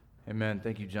Amen.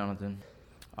 Thank you, Jonathan.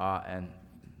 And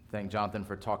thank Jonathan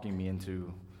for talking me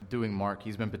into doing Mark.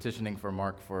 He's been petitioning for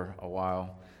Mark for a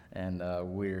while, and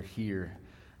we're here.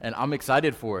 And I'm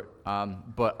excited for it,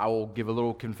 but I will give a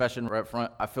little confession right up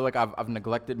front. I feel like I've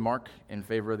neglected Mark in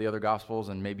favor of the other Gospels,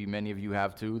 and maybe many of you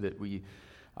have too, that we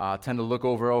tend to look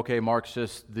over, okay, Mark's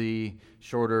just the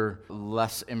shorter,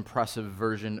 less impressive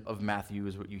version of Matthew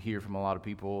is what you hear from a lot of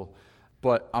people.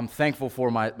 But I'm thankful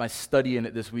for my study in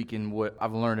it this week and what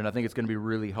I've learned, and I think it's going to be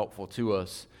really helpful to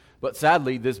us. But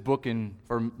sadly, this book,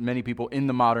 for many people in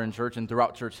the modern church and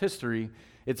throughout church history,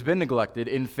 it's been neglected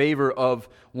in favor of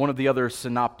one of the other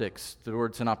synoptics. The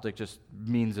word synoptic just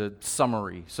means a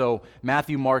summary. So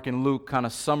Matthew, Mark, and Luke kind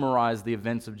of summarize the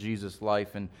events of Jesus'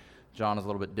 life, and John is a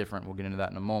little bit different. We'll get into that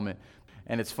in a moment.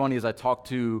 And it's funny, as I talk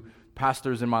to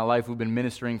pastors in my life who've been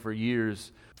ministering for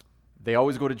years, they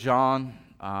always go to John.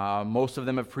 Most of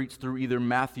them have preached through either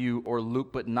Matthew or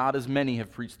Luke, but not as many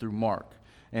have preached through Mark.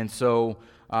 And so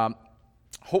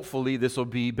hopefully this will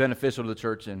be beneficial to the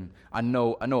church, and I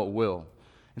know it will.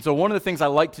 And so one of the things I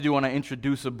like to do when I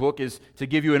introduce a book is to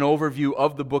give you an overview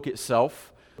of the book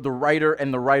itself, the writer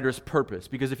and the writer's purpose.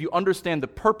 Because if you understand the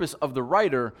purpose of the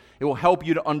writer, it will help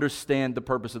you to understand the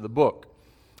purpose of the book.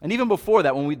 And even before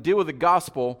that, when we deal with the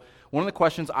gospel, one of the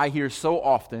questions I hear so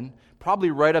often,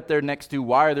 probably right up there next to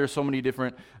why are there so many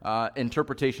different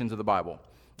interpretations of the Bible?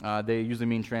 They usually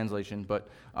mean translation, but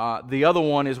the other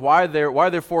one is why are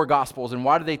there four gospels, and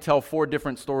why do they tell four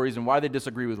different stories, and why do they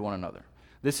disagree with one another?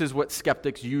 This is what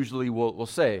skeptics usually will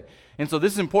say. And so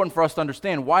this is important for us to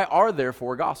understand. Why are there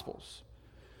four gospels?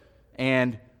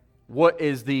 And what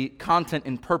is the content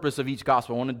and purpose of each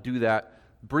gospel? I want to do that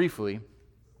briefly.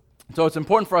 So it's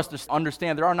important for us to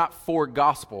understand there are not four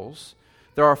gospels.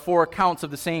 There are four accounts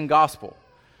of the same gospel.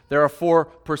 There are four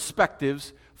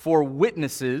perspectives, four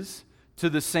witnesses to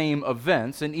the same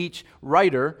events, and each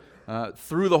writer,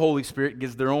 through the Holy Spirit,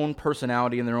 gives their own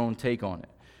personality and their own take on it.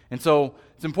 And so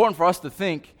it's important for us to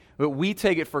think that we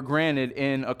take it for granted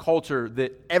in a culture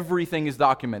that everything is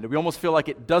documented. We almost feel like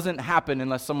it doesn't happen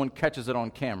unless someone catches it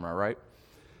on camera, right?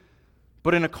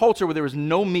 But in a culture where there was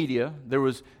no media, there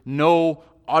was no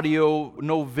audio,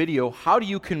 no video, how do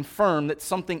you confirm that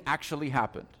something actually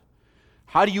happened?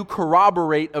 How do you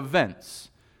corroborate events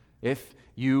if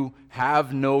you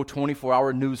have no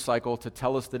 24-hour news cycle to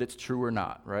tell us that it's true or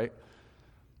not, right?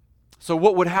 So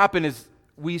what would happen is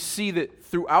we see that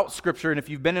throughout Scripture, and if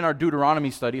you've been in our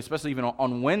Deuteronomy study, especially even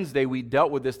on Wednesday, we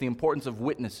dealt with this, the importance of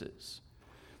witnesses.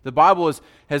 The Bible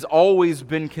has always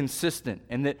been consistent,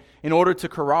 and that in order to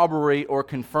corroborate or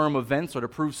confirm events or to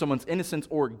prove someone's innocence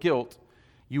or guilt,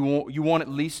 you want at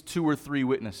least two or three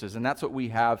witnesses, and that's what we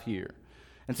have here.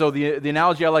 And so the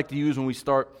analogy I like to use when we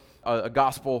start a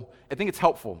gospel, I think it's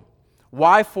helpful.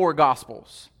 Why four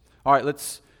gospels? All right,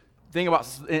 let's think about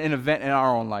an event in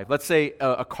our own life. Let's say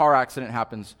a car accident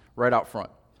happens right out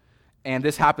front, and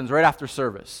this happens right after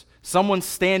service. Someone's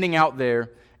standing out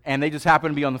there, and they just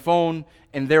happen to be on the phone,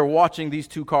 and they're watching these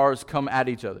two cars come at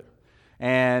each other.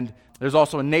 And there's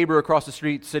also a neighbor across the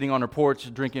street sitting on her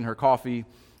porch drinking her coffee,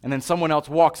 and then someone else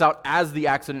walks out as the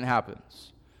accident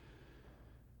happens.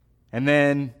 And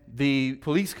then the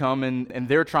police come, and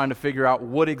they're trying to figure out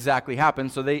what exactly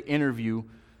happened, so they interview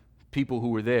people who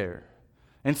were there.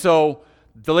 And so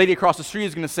the lady across the street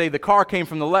is going to say the car came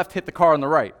from the left, hit the car on the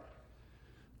right.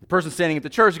 The person standing at the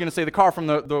church is going to say the car from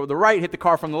the right hit the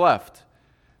car from the left.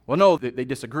 Well, no, they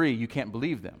disagree. You can't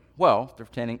believe them. Well, they're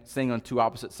standing on two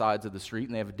opposite sides of the street,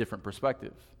 and they have a different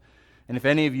perspective. And if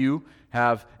any of you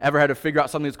have ever had to figure out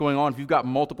something that's going on, if you've got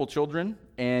multiple children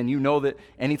and you know that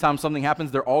anytime something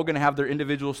happens, they're all going to have their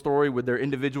individual story with their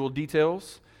individual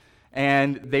details,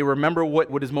 and they remember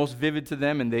what is most vivid to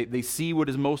them, and they see what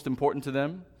is most important to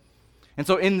them. And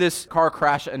so in this car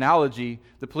crash analogy,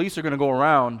 the police are going to go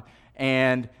around,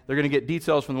 and they're going to get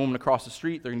details from the woman across the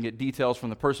street, they're going to get details from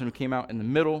the person who came out in the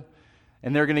middle,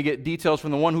 and they're going to get details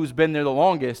from the one who's been there the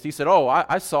longest. He said,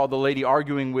 I saw the lady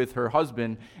arguing with her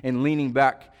husband and leaning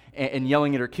back and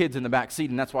yelling at her kids in the back seat,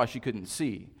 and that's why she couldn't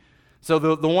see. So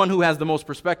the one who has the most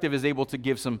perspective is able to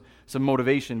give some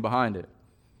motivation behind it.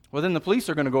 Well, then the police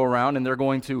are going to go around, and they're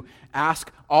going to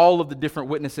ask all of the different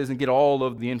witnesses and get all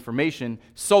of the information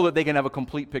so that they can have a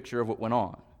complete picture of what went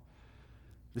on.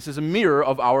 This is a mirror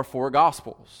of our four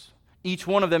Gospels. Each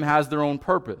one of them has their own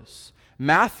purpose.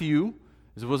 Matthew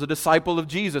was a disciple of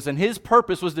Jesus, and his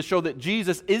purpose was to show that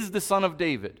Jesus is the Son of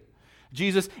David.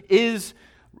 Jesus is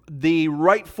the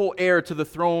rightful heir to the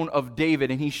throne of David,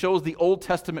 and he shows the Old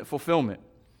Testament fulfillment.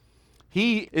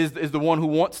 He is the one who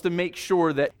wants to make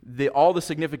sure that all the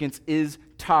significance is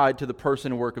tied to the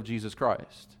person and work of Jesus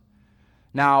Christ.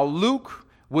 Now, Luke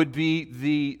would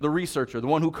be the researcher, the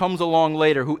one who comes along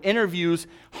later, who interviews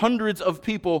hundreds of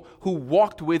people who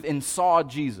walked with and saw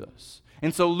Jesus.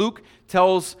 And so Luke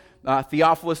tells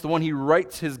Theophilus, the one he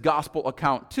writes his gospel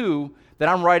account to, that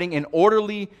I'm writing an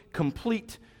orderly,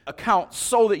 complete account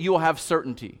so that you'll have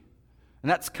certainty. And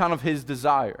that's kind of his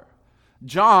desire.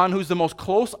 John, who's the most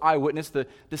close eyewitness, the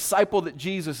disciple that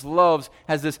Jesus loves,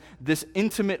 has this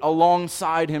intimate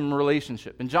alongside him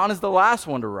relationship. And John is the last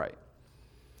one to write.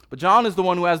 But John is the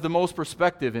one who has the most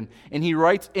perspective, and he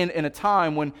writes in a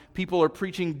time when people are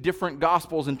preaching different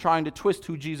gospels and trying to twist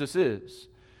who Jesus is.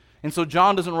 And so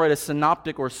John doesn't write a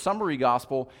synoptic or summary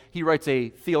gospel, he writes a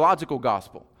theological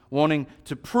gospel, wanting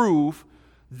to prove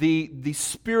the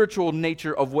spiritual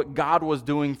nature of what God was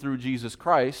doing through Jesus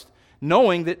Christ,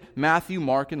 knowing that Matthew,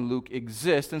 Mark, and Luke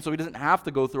exist, and so he doesn't have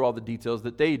to go through all the details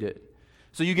that they did.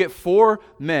 So you get 4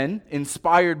 men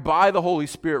inspired by the Holy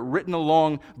Spirit, written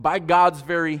along by God's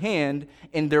very hand,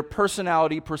 and their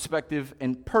personality, perspective,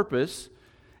 and purpose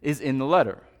is in the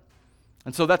letter.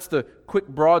 And so that's the quick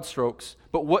broad strokes.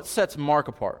 But what sets Mark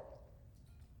apart?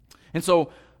 And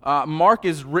so Mark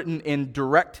is written in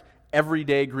direct,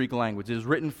 everyday Greek language. It is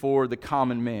written for the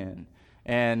common man.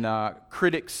 And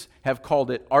critics have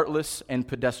called it artless and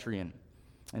pedestrian.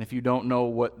 And if you don't know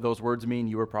what those words mean,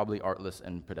 you are probably artless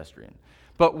and pedestrian.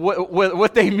 But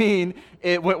what they mean,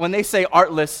 when they say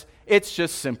artless, it's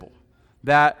just simple.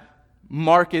 That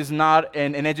Mark is not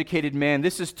an educated man.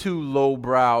 This is too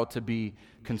lowbrow to be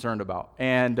concerned about.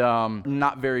 And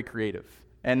not very creative.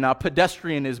 And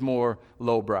pedestrian is more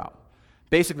lowbrow.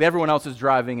 Basically, everyone else is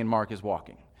driving and Mark is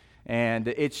walking. And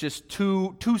it's just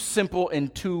too simple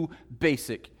and too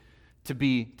basic to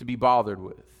be bothered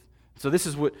with. So this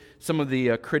is what some of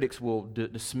the critics will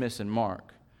dismiss in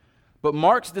Mark. But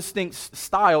Mark's distinct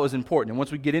style is important. And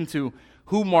once we get into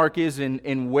who Mark is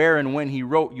and where and when he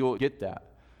wrote, you'll get that.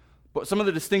 But some of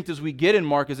the distinctives we get in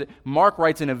Mark is that Mark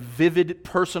writes in a vivid,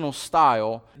 personal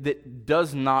style that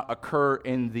does not occur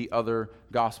in the other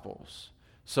Gospels.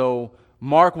 So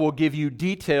Mark will give you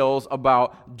details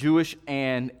about Jewish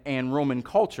and Roman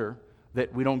culture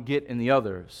that we don't get in the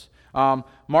others.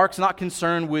 Mark's not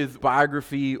concerned with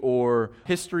biography or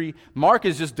history. Mark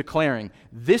is just declaring,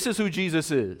 this is who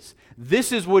Jesus is.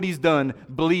 This is what he's done.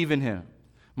 Believe in him.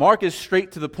 Mark is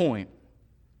straight to the point.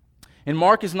 And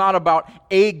Mark is not about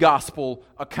a gospel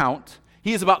account.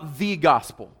 He is about the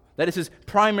gospel. That is his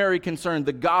primary concern,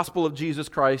 the gospel of Jesus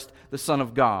Christ, the Son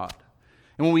of God.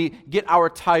 And when we get our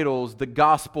titles, the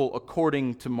gospel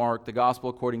according to Mark, the gospel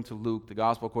according to Luke, the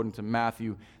gospel according to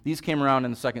Matthew, these came around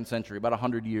in the 2nd century, about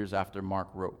 100 years after Mark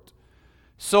wrote.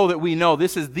 So that we know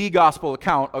this is the gospel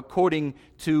account according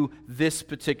to this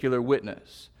particular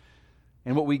witness.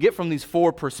 And what we get from these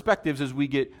 4 perspectives is we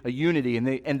get a unity,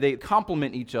 and they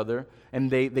complement each other, and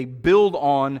they build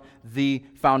on the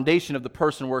foundation of the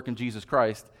person, work in Jesus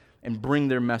Christ, and bring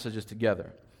their messages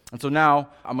together. And so now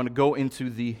I'm going to go into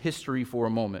the history for a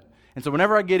moment. And so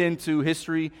whenever I get into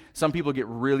history, some people get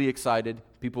really excited.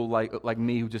 People like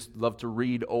me who just love to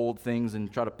read old things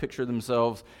and try to picture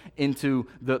themselves into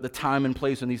the time and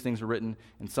place when these things are written.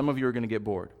 And some of you are going to get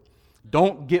bored.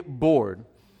 Don't get bored.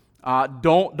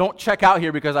 Don't check out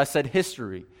here because I said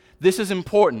history. This is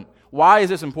important. Why is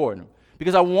this important?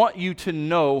 Because I want you to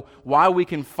know why we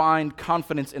can find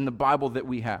confidence in the Bible that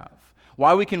we have.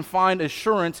 Why we can find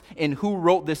assurance in who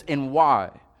wrote this and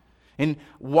why. And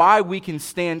why we can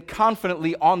stand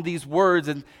confidently on these words,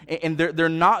 and they're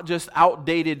not just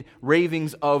outdated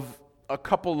ravings of a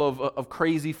couple of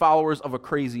crazy followers of a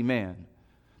crazy man.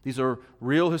 These are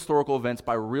real historical events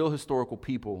by real historical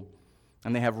people,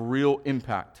 and they have real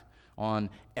impact on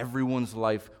everyone's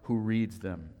life who reads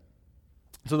them.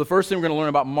 So the first thing we're going to learn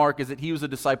about Mark is that he was a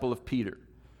disciple of Peter.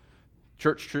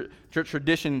 Church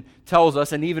tradition tells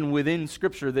us, and even within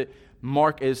Scripture, that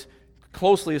Mark is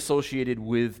closely associated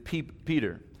with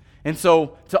Peter. And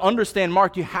so to understand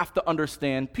Mark, you have to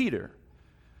understand Peter.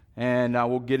 And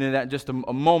we'll get into that in just a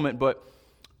moment, but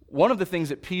one of the things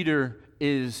that Peter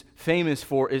is famous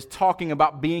for is talking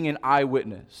about being an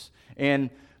eyewitness and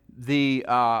the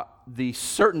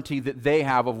certainty that they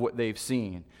have of what they've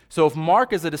seen. So if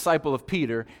Mark is a disciple of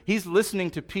Peter, he's listening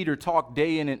to Peter talk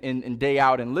day in and day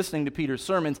out and listening to Peter's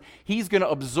sermons. He's going to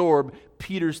absorb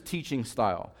Peter's teaching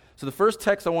style. So the first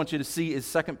text I want you to see is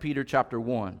 2 Peter chapter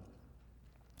 1.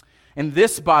 And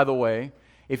this, by the way,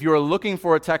 if you're looking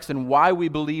for a text in why we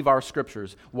believe our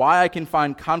scriptures, why I can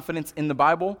find confidence in the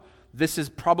Bible, this is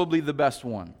probably the best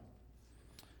one.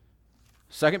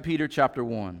 2 Peter chapter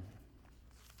 1.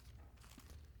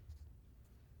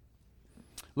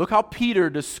 Look how Peter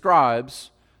describes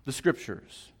the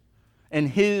Scriptures and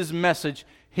his message,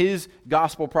 his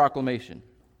gospel proclamation.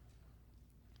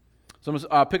 So I'm going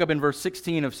to pick up in verse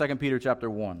 16 of 2 Peter chapter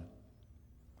 1.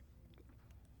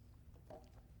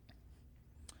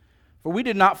 For we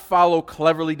did not follow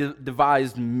cleverly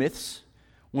devised myths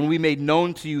when we made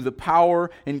known to you the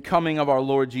power and coming of our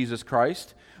Lord Jesus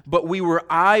Christ, but we were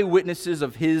eyewitnesses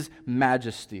of his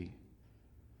majesty.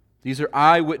 These are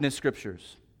eyewitness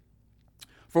scriptures.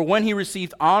 For when he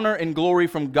received honor and glory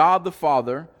from God the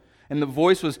Father, and the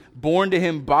voice was borne to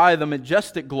him by the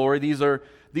majestic glory, these are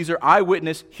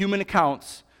eyewitness human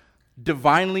accounts,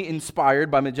 divinely inspired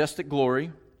by majestic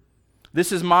glory.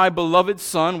 This is my beloved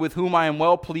Son, with whom I am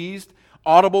well pleased,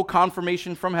 audible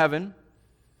confirmation from heaven.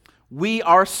 We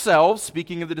ourselves,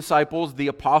 speaking of the disciples, the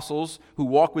apostles who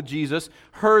walk with Jesus,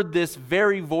 heard this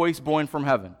very voice born from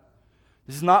heaven.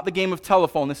 This is not the game of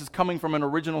telephone. This is coming from an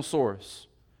original source.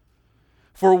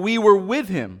 For we were with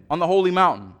him on the holy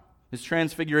mountain, his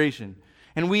transfiguration,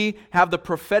 and we have the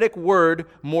prophetic word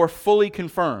more fully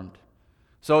confirmed.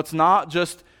 So it's not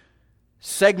just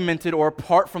segmented or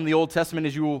apart from the Old Testament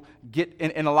as you will get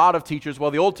in a lot of teachers.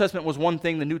 Well, the Old Testament was one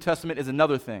thing, the New Testament is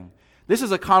another thing. This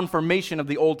is a confirmation of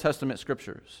the Old Testament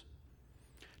scriptures,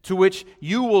 to which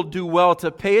you will do well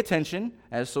to pay attention,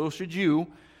 as so should you,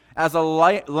 as a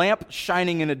lamp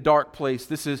shining in a dark place.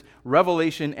 This is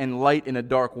revelation and light in a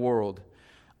dark world.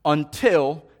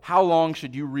 Until, how long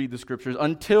should you read the scriptures?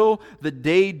 Until the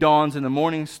day dawns and the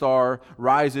morning star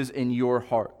rises in your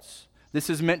hearts. This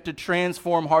is meant to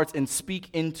transform hearts and speak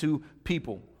into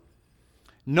people.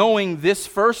 Knowing this,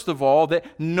 first of all, that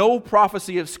no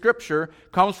prophecy of Scripture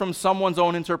comes from someone's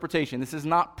own interpretation. This is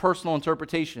not personal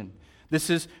interpretation. This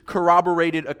is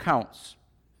corroborated accounts.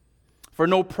 For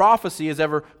no prophecy is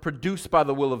ever produced by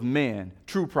the will of man,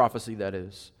 true prophecy that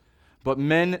is. But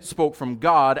men spoke from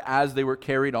God as they were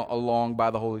carried along by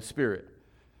the Holy Spirit.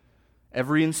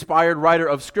 Every inspired writer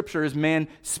of Scripture is man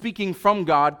speaking from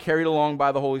God, carried along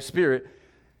by the Holy Spirit.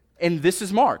 And this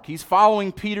is Mark. He's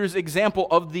following Peter's example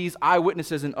of these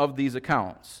eyewitnesses and of these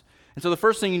accounts. And so the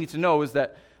first thing you need to know is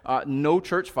that no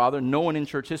church father, no one in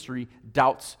church history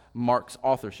doubts Mark's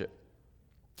authorship.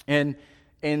 And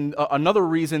another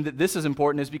reason that this is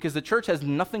important is because the church has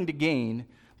nothing to gain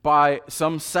by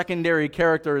some secondary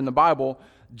character in the Bible,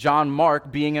 John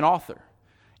Mark, being an author.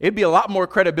 It'd be a lot more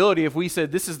credibility if we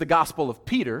said this is the gospel of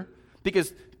Peter,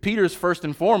 because Peter's first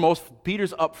and foremost,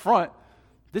 Peter's up front.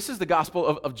 This is the gospel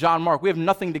of John Mark. We have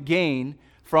nothing to gain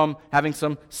from having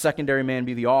some secondary man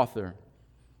be the author.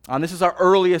 This is our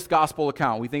earliest gospel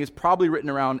account. We think it's probably written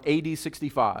around AD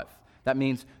 65. That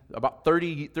means about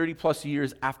 30 plus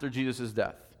years after Jesus'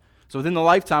 death. So within the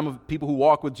lifetime of people who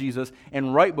walk with Jesus,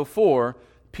 and right before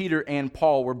Peter and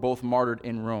Paul were both martyred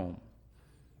in Rome.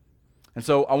 And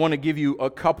so I want to give you a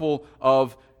couple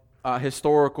of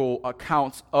historical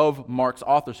accounts of Mark's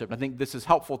authorship. And I think this is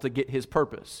helpful to get his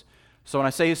purpose. So when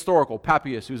I say historical,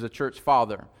 Papias, who's a church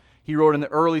father, he wrote in the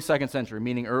early 2nd century,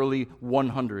 meaning early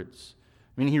 100s.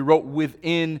 Meaning he wrote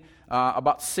within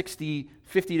about 50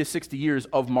 to 60 years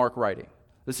of Mark writing.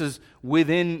 This is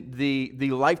within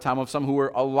the lifetime of some who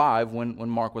were alive when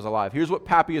Mark was alive. Here's what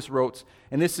Papias wrote,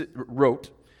 and this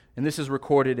is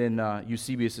recorded in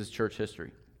Eusebius' church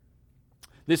history.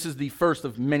 This is the first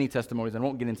of many testimonies. I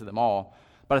won't get into them all,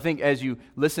 but I think as you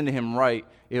listen to him write,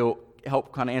 it'll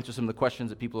help kind of answer some of the questions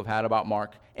that people have had about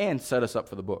Mark and set us up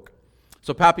for the book.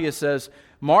 So Papias says,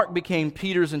 Mark became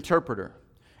Peter's interpreter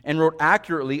and wrote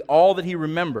accurately all that he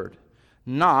remembered,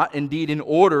 not indeed in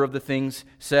order of the things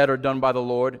said or done by the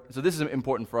Lord. So this is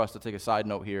important for us to take a side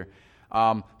note here.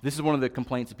 This is one of the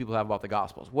complaints that people have about the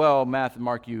Gospels. Well, Matthew,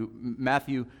 Mark,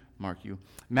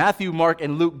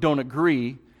 and Luke don't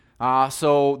agree,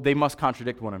 so they must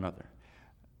contradict one another.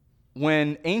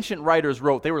 When ancient writers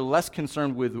wrote, they were less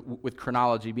concerned with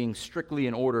chronology being strictly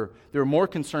in order. They were more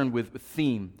concerned with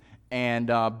theme and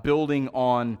building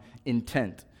on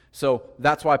intent. So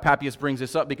that's why Papias brings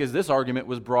this up, because this argument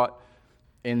was brought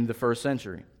in the 1st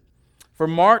century. For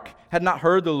Mark had not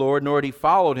heard the Lord, nor had he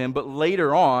followed him, but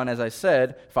later on, as I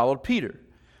said, followed Peter,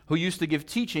 who used to give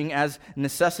teaching as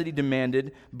necessity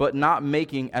demanded, but not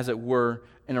making, as it were,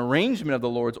 an arrangement of the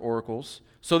Lord's oracles,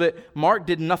 so that Mark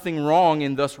did nothing wrong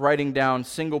in thus writing down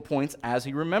single points as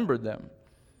he remembered them.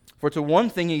 For to one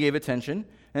thing he gave attention,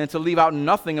 and to leave out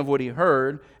nothing of what he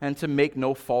heard, and to make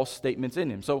no false statements in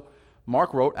him. So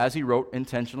Mark wrote as he wrote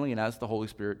intentionally and as the Holy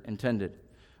Spirit intended.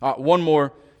 One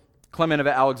more, Clement of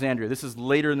Alexandria. This is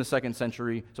later in the 2nd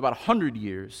century, so about 100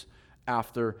 years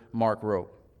after Mark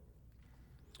wrote.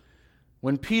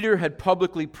 When Peter had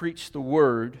publicly preached the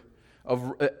word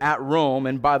at Rome,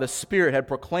 and by the Spirit had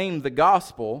proclaimed the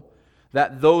gospel,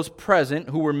 that those present,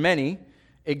 who were many,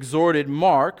 exhorted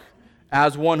Mark,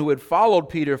 as one who had followed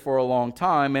Peter for a long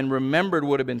time and remembered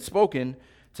what had been spoken,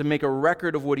 to make a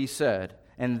record of what he said,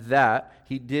 and that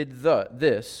he did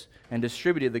this and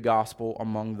distributed the gospel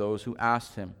among those who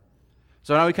asked him.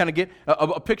 So now we kind of get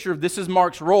a picture of this is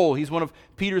Mark's role. He's one of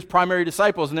Peter's primary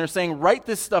disciples, and they're saying, write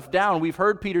this stuff down. We've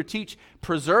heard Peter teach,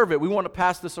 preserve it. We want to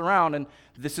pass this around, and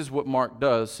this is what Mark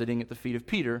does, sitting at the feet of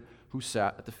Peter, who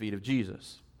sat at the feet of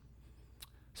Jesus.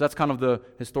 So that's kind of the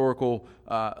historical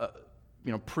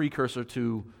precursor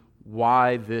to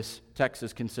why this text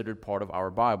is considered part of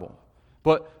our Bible.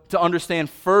 But to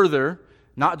understand further,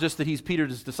 not just that he's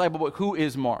Peter's disciple, but who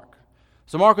is Mark?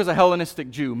 So Mark was a Hellenistic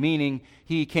Jew, meaning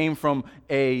he came from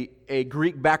a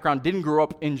Greek background, didn't grow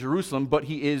up in Jerusalem, but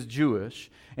he is Jewish.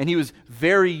 And he was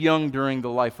very young during the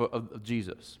life of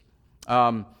Jesus.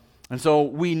 And so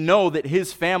we know that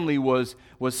his family was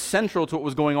central to what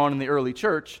was going on in the early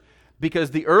church,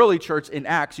 because the early church in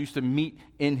Acts used to meet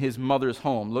in his mother's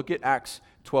home. Look at Acts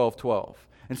 12:12.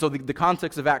 And so the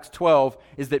context of Acts 12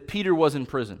 is that Peter was in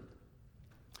prison.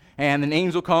 And an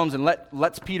angel comes and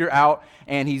lets Peter out,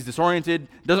 and he's disoriented,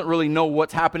 doesn't really know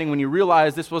what's happening. When you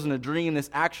realize this wasn't a dream, this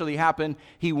actually happened,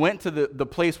 he went to the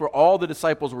place where all the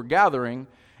disciples were gathering,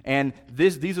 and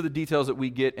these are the details that we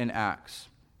get in Acts.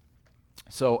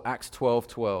 So Acts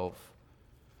 12:12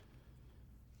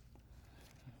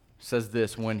 says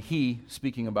this, when he,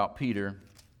 speaking about Peter,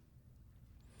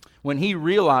 when he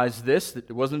realized this, that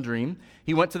it wasn't a dream,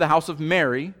 he went to the house of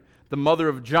Mary, the mother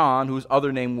of John, whose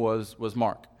other name was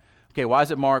Mark. Okay, why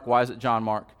is it Mark? Why is it John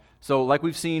Mark? So like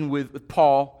we've seen with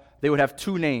Paul, they would have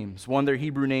two names, one their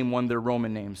Hebrew name, one their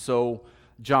Roman name. So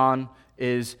John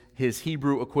is his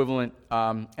Hebrew equivalent,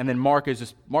 and then Mark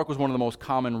was one of the most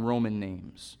common Roman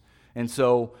names. And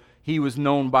so he was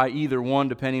known by either one,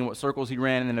 depending on what circles he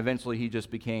ran, and then eventually he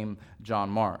just became John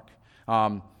Mark.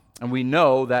 And we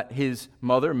know that his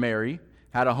mother, Mary,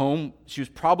 had a home. She was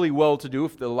probably well-to-do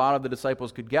if a lot of the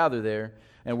disciples could gather there,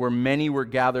 and where many were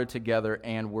gathered together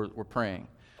and were praying.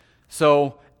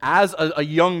 So as a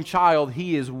young child,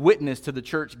 he is witness to the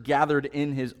church gathered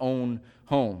in his own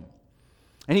home.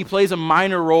 And he plays a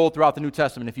minor role throughout the New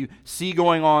Testament. If you see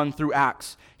going on through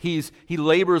Acts, he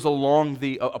labors along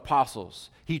the apostles.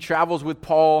 He travels with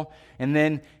Paul, and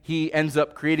then he ends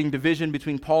up creating division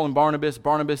between Paul and Barnabas.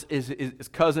 Barnabas is his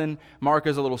cousin. Mark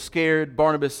is a little scared.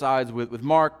 Barnabas sides with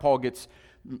Mark. Paul gets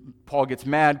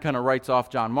mad, kind of writes off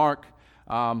John Mark.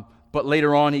 But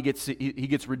later on, he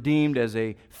gets redeemed as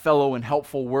a fellow and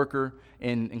helpful worker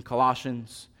in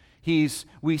Colossians.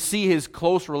 We see his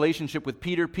close relationship with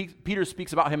Peter. Peter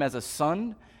speaks about him as a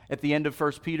son at the end of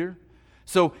 1 Peter.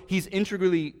 So he's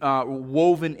integrally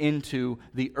woven into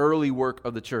the early work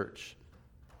of the church.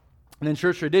 And then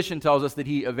church tradition tells us that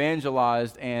he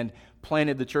evangelized and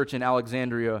planted the church in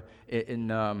Alexandria,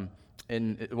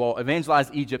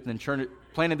 evangelized Egypt and then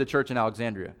planted the church in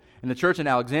Alexandria. And the church in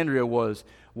Alexandria was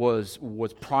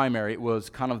primary. It was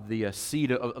kind of the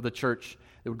seat of the church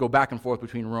that would go back and forth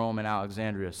between Rome and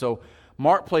Alexandria. So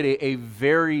Mark played a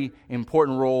very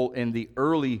important role in the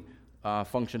early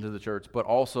functions of the church, but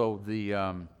also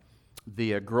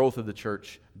the growth of the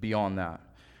church beyond that.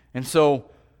 And so,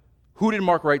 who did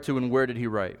Mark write to, and where did he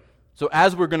write? So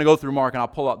as we're going to go through Mark, and I'll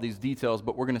pull out these details,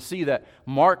 but we're going to see that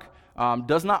Mark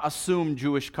does not assume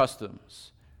Jewish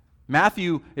customs.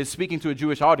 Matthew is speaking to a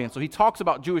Jewish audience, so he talks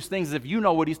about Jewish things as if you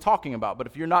know what he's talking about. But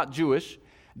if you're not Jewish,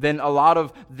 then a lot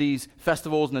of these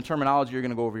festivals and the terminology are going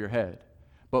to go over your head.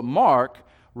 But Mark,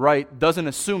 doesn't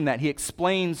assume that. He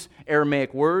explains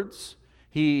Aramaic words.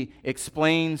 He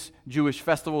explains Jewish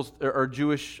festivals or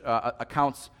Jewish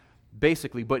accounts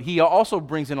basically, but he also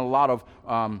brings in a lot of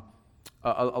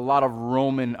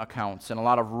Roman accounts and a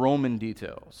lot of Roman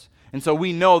details. And so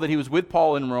we know that he was with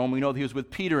Paul in Rome. We know that he was with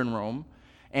Peter in Rome.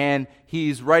 And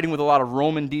he's writing with a lot of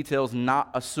Roman details, not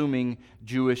assuming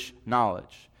Jewish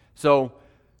knowledge. So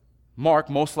Mark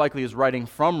most likely is writing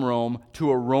from Rome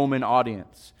to a Roman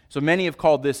audience. So many have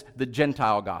called this the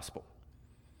Gentile gospel.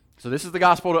 So this is the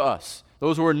gospel to us,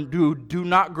 those who do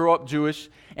not grow up Jewish,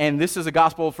 and this is a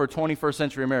gospel for 21st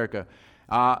century America.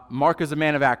 Mark is a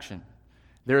man of action.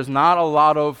 There's not a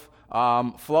lot of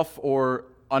fluff or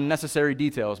unnecessary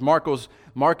details. Mark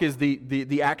is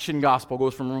the action gospel,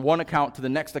 goes from one account to the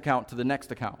next account to the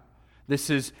next account. This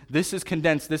is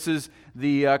condensed. This is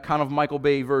the kind of Michael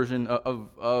Bay version of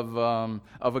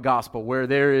a gospel, where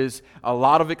there is a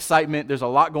lot of excitement, there's a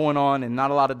lot going on, and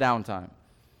not a lot of downtime.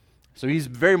 So he's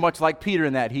very much like Peter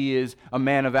in that he is a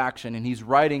man of action, and he's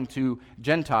writing to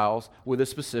Gentiles with a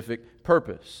specific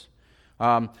purpose.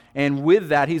 And with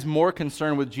that, he's more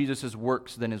concerned with Jesus'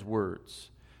 works than his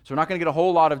words. So we're not going to get a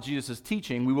whole lot of Jesus'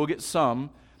 teaching. We will get some,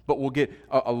 but we'll get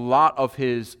a lot of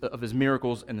his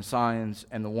miracles and the signs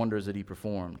and the wonders that he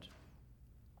performed.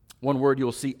 One word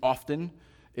you'll see often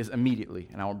is immediately,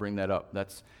 and I will bring that up.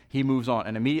 He moves on,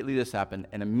 and immediately this happened,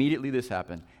 and immediately this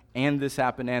happened, and this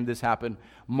happened, and this happened.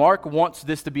 Mark wants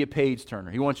this to be a page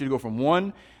turner. He wants you to go from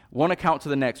one account to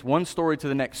the next, one story to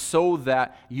the next, so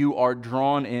that you are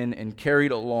drawn in and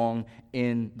carried along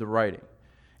in the writing.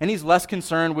 And he's less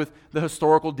concerned with the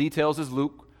historical details as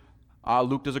Luke.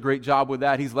 Luke does a great job with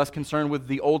that. He's less concerned with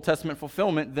the Old Testament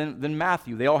fulfillment than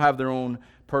Matthew. They all have their own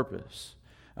purpose.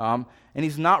 And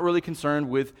he's not really concerned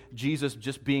with Jesus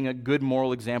just being a good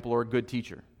moral example or a good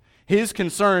teacher. His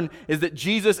concern is that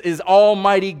Jesus is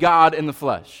Almighty God in the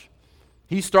flesh.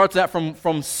 He starts that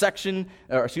from sentence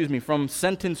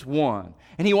 1.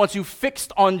 And he wants you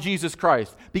fixed on Jesus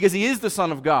Christ because he is the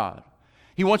Son of God.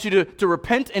 He wants you to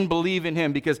repent and believe in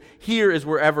him because here is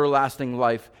where everlasting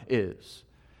life is.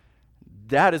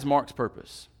 That is Mark's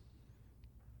purpose.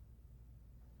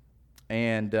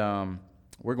 And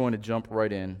we're going to jump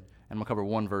right in, and I'm going to cover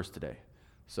one verse today.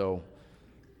 So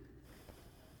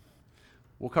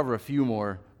we'll cover a few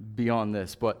more beyond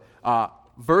this. But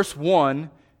verse 1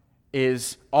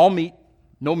 is all meat,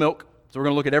 no milk. So we're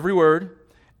going to look at every word.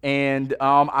 And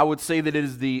I would say that it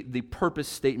is the purpose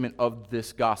statement of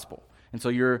this gospel. And so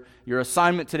your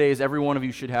assignment today is every one of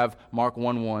you should have Mark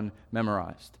 1:1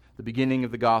 memorized. The beginning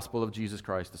of the gospel of Jesus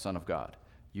Christ, the Son of God.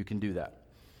 You can do that.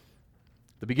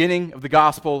 The beginning of the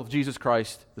gospel of Jesus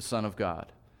Christ, the Son of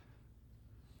God.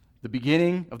 The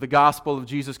beginning of the gospel of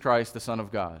Jesus Christ, the Son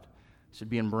of God. It should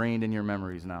be ingrained in your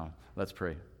memories now. Let's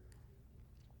pray.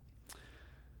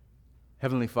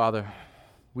 Heavenly Father,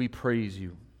 we praise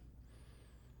you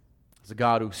as a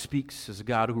God who speaks, as a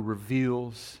God who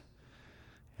reveals,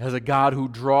 as a God who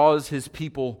draws his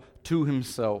people to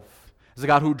himself, as a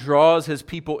God who draws his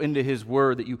people into his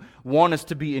word, that you want us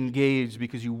to be engaged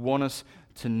because you want us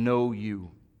to know you.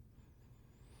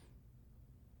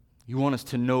 You want us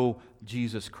to know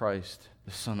Jesus Christ,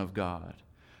 the Son of God.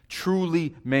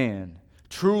 Truly man,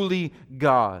 truly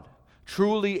God,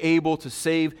 truly able to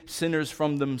save sinners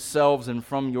from themselves and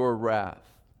from your wrath.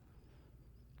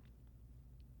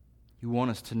 You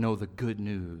want us to know the good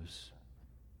news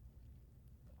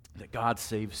that God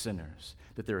saves sinners,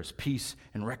 that there is peace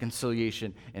and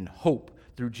reconciliation and hope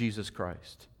through Jesus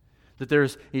Christ, that there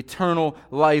is eternal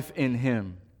life in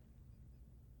him.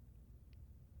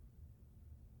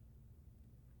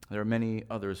 There are many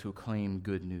others who claim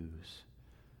good news,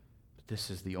 but this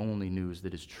is the only news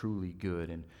that is truly good.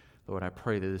 And Lord, I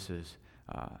pray that this is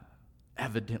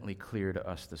evidently clear to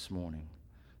us this morning,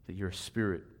 that your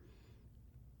Spirit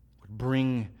would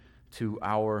bring to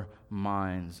our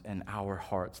minds and our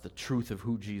hearts the truth of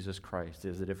who Jesus Christ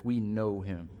is, that if we know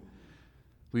him,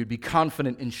 we would be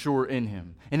confident and sure in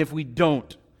him. And if we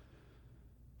don't,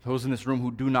 those in this room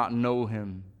who do not know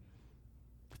him,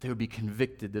 that they would be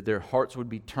convicted, that their hearts would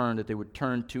be turned, that they would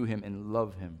turn to him and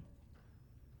love him.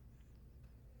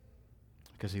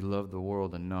 Because he loved the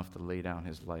world enough to lay down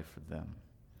his life for them.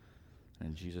 And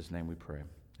in Jesus' name we pray.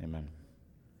 Amen.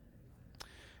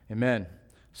 Amen.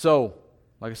 So,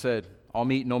 like I said, all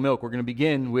meat, no milk. We're going to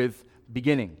begin with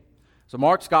beginning. So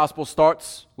Mark's gospel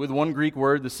starts with one Greek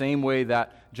word the same way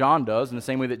that John does and the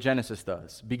same way that Genesis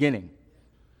does, beginning.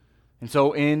 And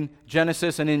so in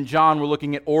Genesis and in John, we're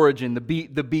looking at origin, the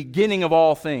beginning of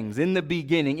all things, in the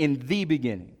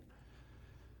beginning.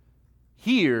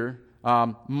 Here,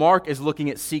 Mark is looking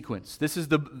at sequence. This is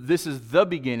the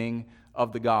beginning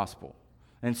of the gospel.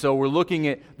 And so we're looking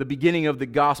at the beginning of the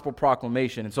gospel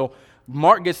proclamation. And so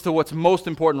Mark gets to what's most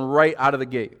important right out of the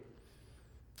gate.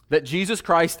 That Jesus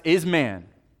Christ is man.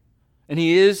 And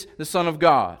he is the Son of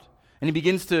God. And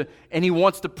he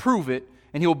wants to prove it.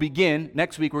 And he will begin,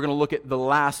 next week we're going to look at the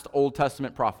last Old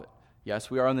Testament prophet.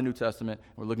 Yes, we are in the New Testament.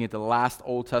 We're looking at the last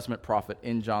Old Testament prophet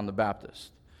in John the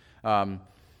Baptist.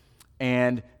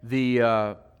 And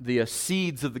the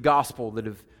seeds of the gospel that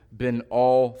have been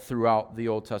all throughout the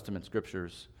Old Testament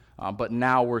scriptures. But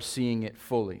now we're seeing it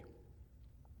fully.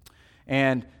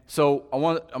 And so I'm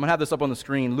going to have this up on the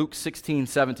screen, Luke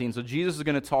 16:17. So Jesus is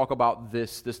going to talk about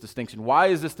this distinction. Why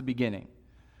is this the beginning?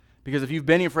 Because if you've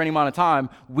been here for any amount of time,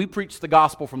 we preach the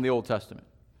gospel from the Old Testament.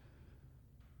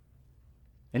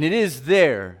 And it is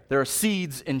there. There are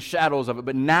seeds and shadows of it,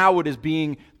 but now it is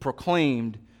being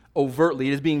proclaimed overtly.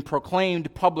 It is being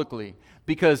proclaimed publicly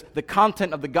because the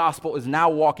content of the gospel is now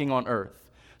walking on earth.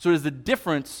 So it is the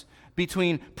difference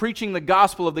between preaching the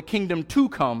gospel of the kingdom to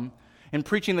come and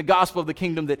preaching the gospel of the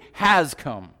kingdom that has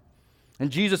come.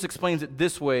 And Jesus explains it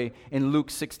this way in Luke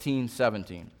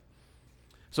 16:17.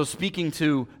 So speaking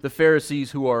to the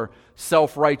Pharisees who are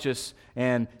self-righteous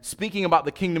and speaking about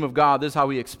the kingdom of God, this is how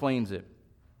he explains it.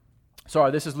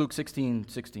 Sorry, this is Luke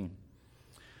 16:16.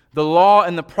 The law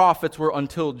and the prophets were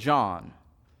until John.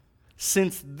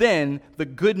 Since then, the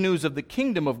good news of the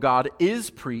kingdom of God is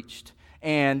preached,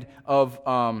 and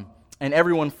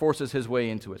everyone forces his way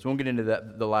into it. So we won't get into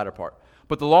the latter part.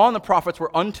 But the law and the prophets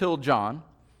were until John.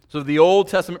 So the Old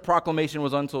Testament proclamation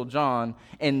was until John,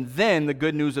 and then the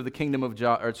good news of the kingdom of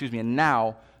and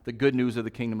now the good news of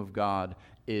the kingdom of God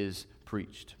is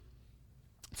preached.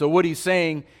 So what he's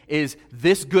saying is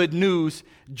this good news,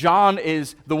 John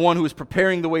is the one who is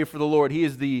preparing the way for the Lord. He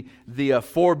is the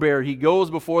forebearer. He goes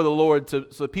before the Lord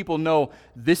so people know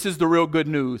this is the real good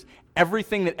news.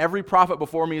 Everything that every prophet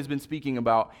before me has been speaking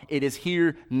about, it is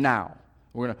here now.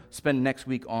 We're going to spend next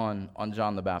week on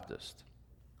John the Baptist.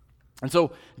 And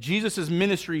so Jesus'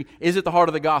 ministry is at the heart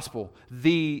of the gospel.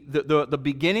 The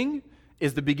beginning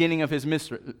is the beginning of his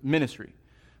ministry.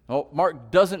 Well,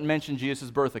 Mark doesn't mention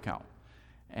Jesus' birth account.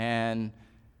 And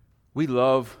we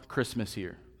love Christmas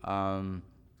here.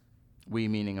 We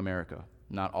meaning America,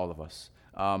 not all of us.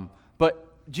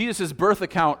 But Jesus' birth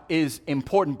account is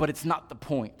important, but it's not the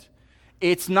point.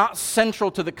 It's not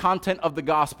central to the content of the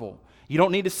gospel. You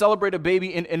don't need to celebrate a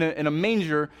baby in a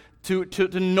manger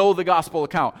to know the gospel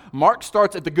account. Mark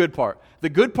starts at the good part. The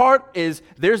good part is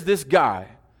there's this guy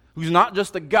who's not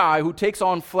just a guy who takes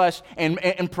on flesh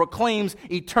and proclaims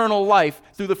eternal life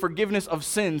through the forgiveness of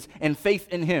sins and faith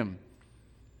in him.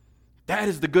 That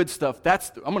is the good stuff.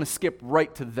 I'm going to skip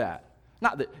right to that.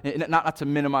 Not to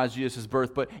minimize Jesus'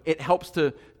 birth, but it helps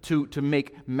to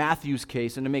make Matthew's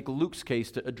case and to make Luke's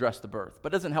case to address the birth.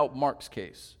 But it doesn't help Mark's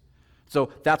case.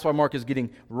 So that's why Mark is getting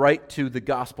right to the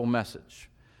gospel message.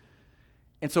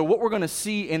 And so what we're going to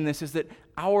see in this is that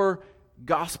our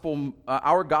gospel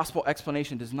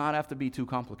explanation does not have to be too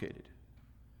complicated.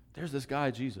 There's this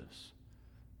guy, Jesus.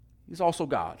 He's also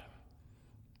God.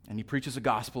 And he preaches a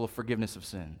gospel of forgiveness of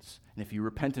sins. And if you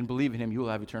repent and believe in him, you will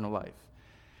have eternal life.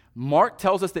 Mark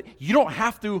tells us that you don't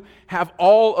have to have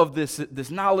all of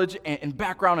this knowledge and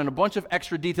background and a bunch of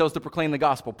extra details to proclaim the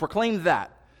gospel. Proclaim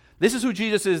that. This is who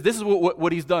Jesus is. This is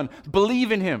what he's done.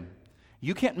 Believe in him.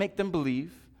 You can't make them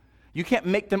believe. You can't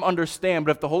make them understand,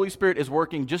 but if the Holy Spirit is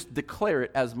working, just declare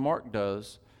it as Mark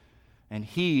does, and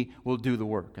he will do the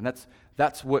work. And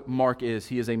that's what Mark is.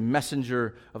 He is a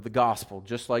messenger of the gospel,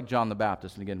 just like John the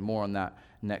Baptist. And again, more on that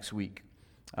next week.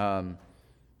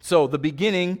 So the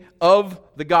beginning of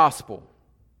the gospel.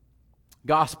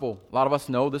 Gospel, a lot of us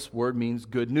know this word means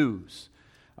good news.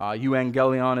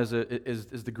 Euangelion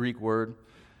is the Greek word.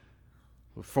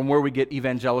 From where we get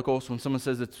evangelical. So when someone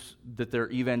says that they're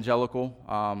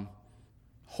evangelical,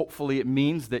 hopefully it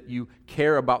means that you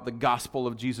care about the gospel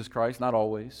of Jesus Christ, not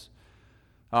always.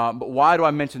 But why do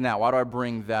I mention that? Why do I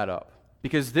bring that up?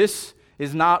 Because this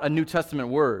is not a New Testament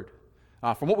word.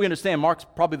 From what we understand, Mark's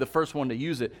probably the first one to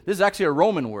use it. This is actually a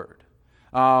Roman word.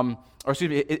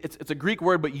 It's a Greek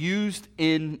word, but used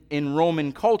in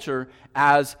Roman culture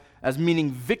as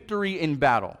meaning victory in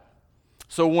battle.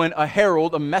 So when a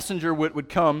herald, a messenger would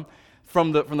come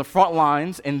from the front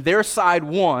lines and their side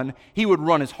won, he would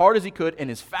run as hard as he could and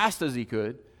as fast as he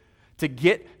could to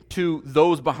get to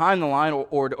those behind the line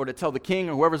or to tell the king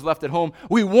or whoever's left at home,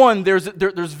 we won, there's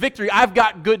victory, I've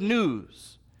got good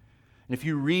news. And if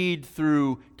you read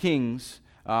through Kings,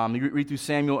 you read through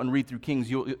Samuel and read through Kings,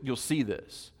 you'll see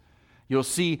this. You'll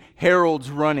see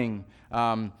heralds running.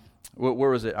 Where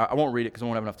was it? I won't read it because I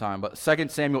won't have enough time. But 2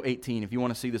 Samuel 18, if you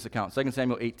want to see this account. 2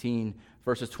 Samuel 18,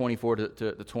 verses 24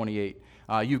 to 28.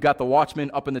 You've got the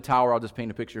watchman up in the tower. I'll just paint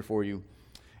a picture for you.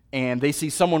 And they see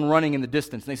someone running in the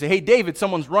distance. And they say, hey, David,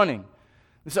 someone's running.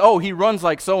 They say, oh, he runs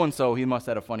like so-and-so. He must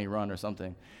have had a funny run or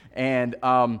something. And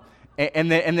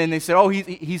then they said, oh,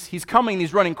 he's coming.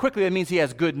 He's running quickly. That means he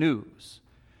has good news.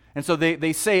 And so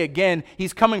they say again,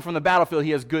 he's coming from the battlefield,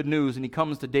 he has good news, and he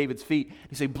comes to David's feet.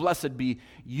 He say, blessed be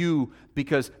you,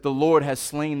 because the Lord has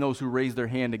slain those who raise their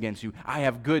hand against you. I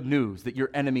have good news, that your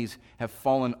enemies have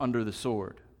fallen under the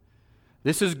sword.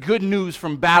 This is good news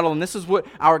from battle, and this is what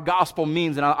our gospel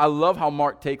means, and I love how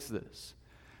Mark takes this.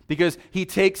 Because he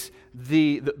takes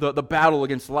the battle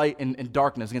against light and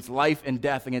darkness, against life and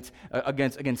death,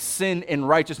 against sin and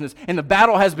righteousness, and the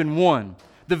battle has been won.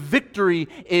 The victory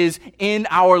is in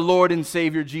our Lord and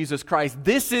Savior Jesus Christ.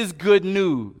 This is good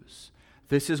news.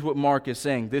 This is what Mark is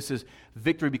saying. This is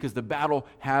victory because the battle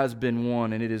has been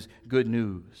won, and it is good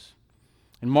news.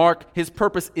 And Mark, his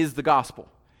purpose is the gospel.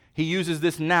 He uses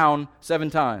this noun 7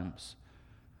 times,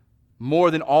 more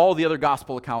than all the other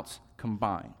gospel accounts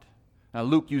combined. Now,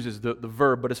 Luke uses the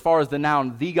verb, but as far as the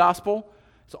noun, the gospel,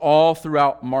 it's all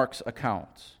throughout Mark's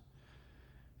accounts.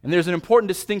 And there's an important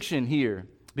distinction here.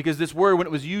 Because this word, when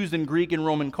it was used in Greek and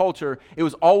Roman culture, it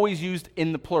was always used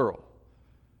in the plural.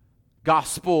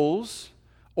 Gospels,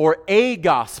 or a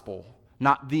gospel,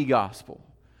 not the gospel.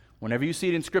 Whenever you see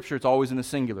it in Scripture, it's always in the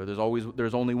singular. There's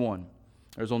only one.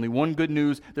 There's only one good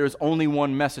news. There's only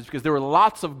one message, because there were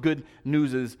lots of good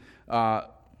newses,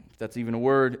 if that's even a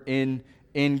word,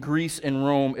 in Greece and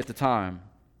Rome at the time.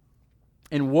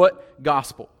 And what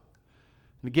gospel?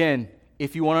 Again,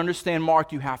 if you want to understand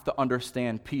Mark, you have to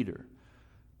understand Peter.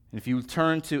 And if you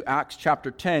turn to Acts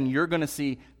chapter 10, you're going to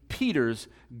see Peter's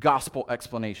gospel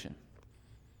explanation.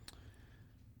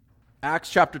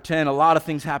 Acts chapter 10, a lot of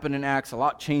things happen in Acts, a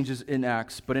lot changes in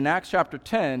Acts. But in Acts chapter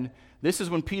 10, this is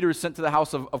when Peter is sent to the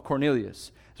house of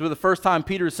Cornelius. So for the first time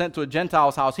Peter is sent to a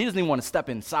Gentile's house, he doesn't even want to step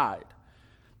inside.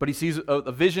 But he sees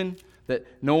a vision that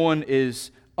no one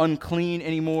is unclean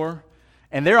anymore.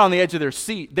 And they're on the edge of their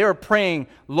seat. They're praying,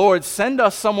 Lord, send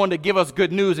us someone to give us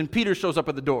good news. And Peter shows up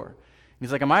at the door.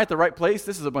 He's like, am I at the right place?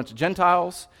 This is a bunch of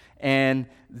Gentiles. And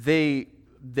they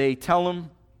tell him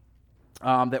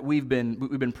that we've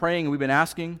been praying and we've been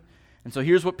asking. And so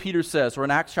here's what Peter says. We're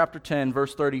in Acts chapter 10,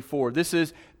 verse 34. This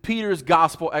is Peter's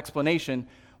gospel explanation,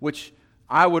 which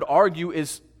I would argue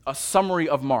is a summary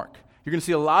of Mark. You're going to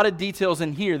see a lot of details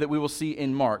in here that we will see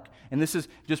in Mark. And this is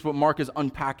just what Mark is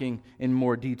unpacking in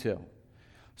more detail.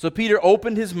 So Peter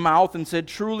opened his mouth and said,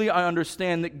 truly I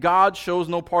understand that God shows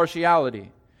no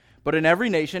partiality. But in every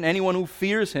nation, anyone who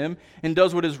fears him and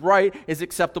does what is right is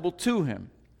acceptable to him.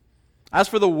 As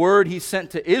for the word he sent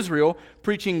to Israel,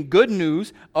 preaching good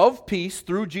news of peace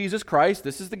through Jesus Christ,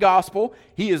 this is the gospel,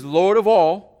 he is Lord of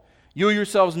all. You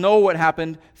yourselves know what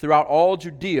happened throughout all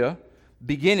Judea,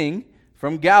 beginning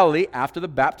from Galilee after the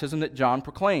baptism that John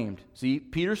proclaimed. See,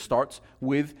 Peter starts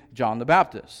with John the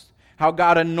Baptist. How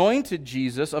God anointed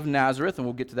Jesus of Nazareth, and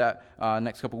we'll get to that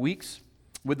next couple weeks,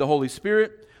 with the Holy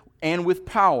Spirit and with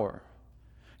power.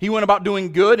 He went about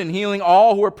doing good and healing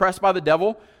all who were oppressed by the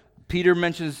devil. Peter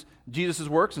mentions Jesus'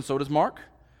 works, and so does Mark.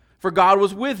 For God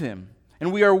was with him,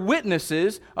 and we are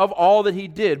witnesses of all that he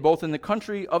did, both in the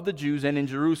country of the Jews and in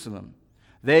Jerusalem.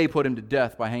 They put him to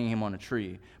death by hanging him on a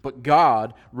tree. But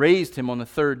God raised him on the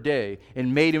third day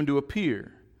and made him to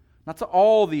appear, not to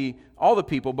all the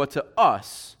people, but to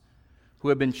us, who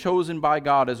have been chosen by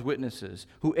God as witnesses,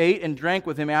 who ate and drank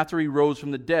with him after he rose from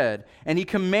the dead. And he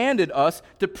commanded us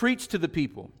to preach to the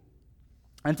people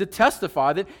and to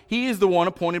testify that he is the one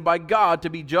appointed by God to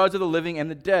be judge of the living and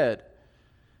the dead.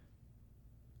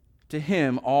 To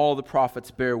him all the prophets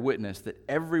bear witness that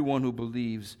everyone who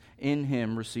believes in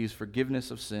him receives forgiveness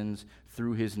of sins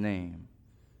through his name.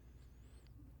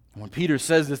 And when Peter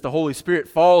says this, the Holy Spirit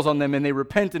falls on them and they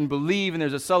repent and believe, and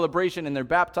there's a celebration and they're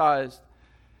baptized.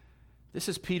 This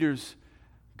is Peter's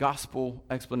gospel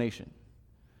explanation.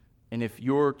 And if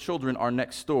your children are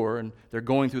next door and they're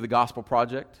going through the gospel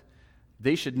project,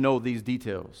 they should know these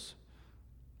details.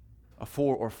 A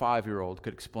 4 or 5-year-old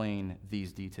could explain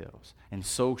these details. And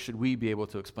so should we be able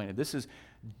to explain it. This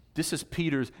is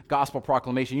Peter's gospel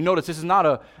proclamation. You notice this is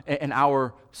not an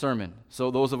hour sermon.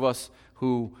 So those of us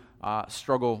who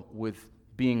struggle with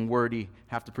being wordy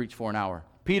have to preach for an hour.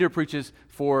 Peter preaches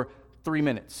for 3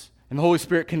 minutes. And the Holy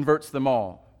Spirit converts them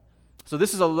all. So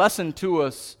this is a lesson to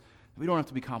us. We don't have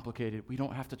to be complicated. We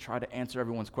don't have to try to answer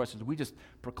everyone's questions. We just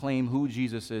proclaim who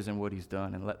Jesus is and what he's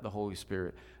done and let the Holy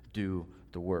Spirit do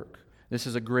the work. This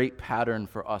is a great pattern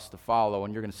for us to follow,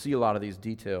 and you're going to see a lot of these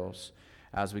details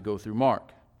as we go through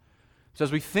Mark. So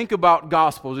as we think about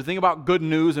gospels, we think about good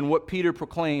news and what Peter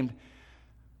proclaimed, I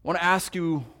want to ask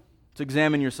you to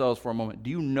examine yourselves for a moment. Do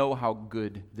you know how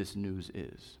good this news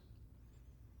is?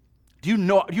 Do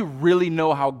you really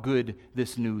know how good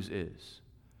this news is?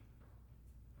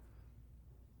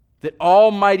 That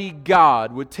Almighty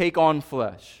God would take on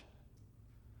flesh.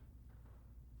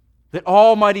 That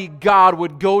Almighty God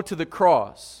would go to the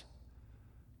cross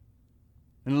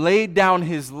and lay down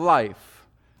his life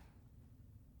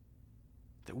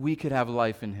that we could have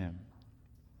life in him.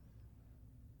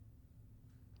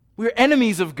 We're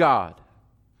enemies of God.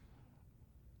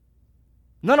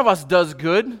 None of us does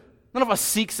good. None of us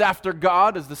seeks after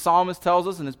God, as the psalmist tells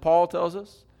us and as Paul tells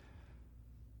us.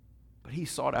 But he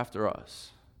sought after us,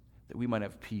 that we might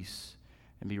have peace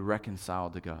and be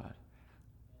reconciled to God.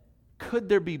 Could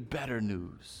there be better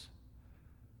news?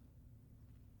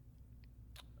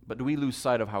 But do we lose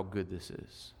sight of how good this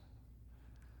is?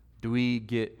 Do we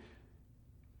get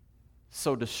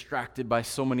so distracted by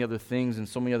so many other things and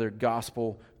so many other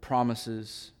gospel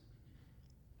promises?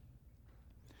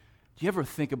 Do you ever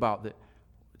think about that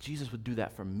Jesus would do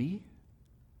that for me?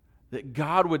 That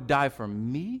God would die for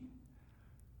me?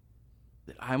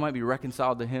 That I might be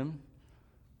reconciled to him?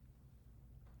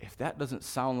 If that doesn't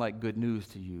sound like good news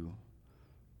to you,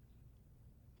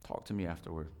 talk to me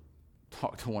afterward.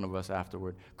 Talk to one of us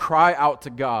afterward. Cry out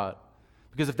to God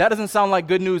Because if that doesn't sound like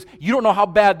good news, you don't know how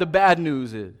bad the bad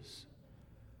news is.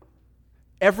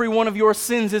 Every one of your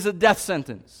sins is a death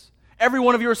sentence. Every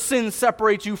one of your sins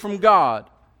separates you from God.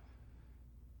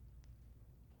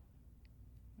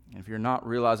 And if you're not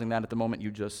realizing that at the moment,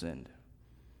 you just sinned.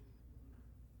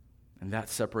 And that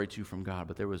separates you from God.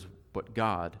 But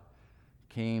God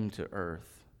came to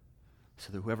earth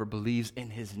so that whoever believes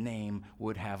in his name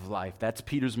would have life. That's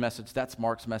Peter's message. That's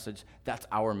Mark's message. That's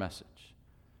our message.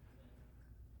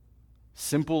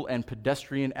 Simple and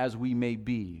pedestrian as we may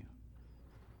be,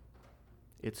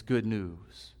 it's good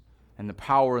news. And the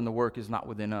power and the work is not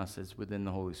within us, it's within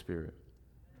the Holy Spirit.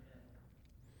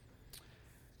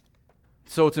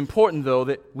 So it's important, though,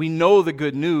 that we know the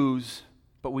good news,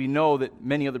 but we know that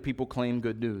many other people claim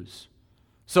good news.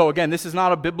 So again, this is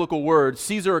not a biblical word.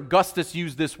 Caesar Augustus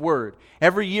used this word.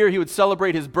 Every year he would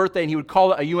celebrate his birthday and he would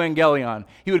call it a euangelion.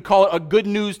 He would call it a good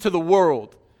news to the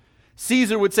world.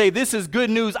 Caesar would say, this is good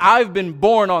news. I've been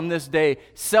born on this day.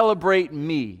 Celebrate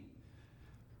me.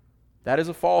 That is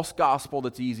a false gospel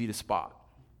that's easy to spot.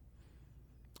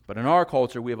 But in our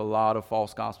culture, we have a lot of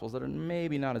false gospels that are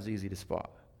maybe not as easy to spot.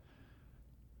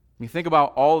 When you think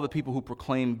about all of the people who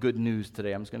proclaim good news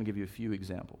today, I'm just going to give you a few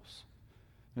examples.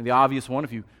 And the obvious one,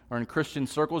 if you are in Christian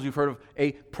circles, you've heard of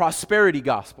a prosperity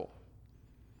gospel.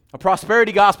 A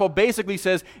prosperity gospel basically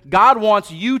says God wants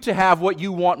you to have what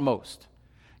you want most.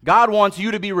 God wants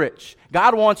you to be rich.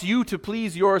 God wants you to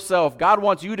please yourself. God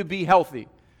wants you to be healthy.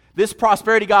 This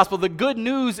prosperity gospel, the good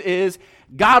news is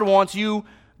God wants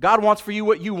for you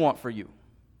what you want for you.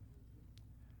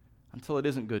 Until it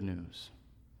isn't good news.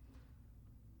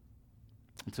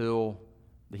 Until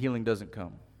the healing doesn't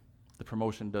come, the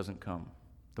promotion doesn't come,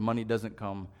 the money doesn't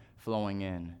come flowing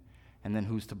in, and then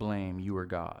who's to blame, you or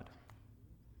God?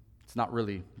 It's not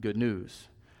really good news.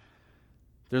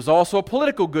 There's also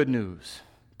political good news,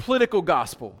 political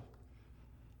gospel.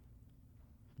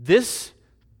 This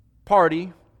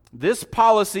party, this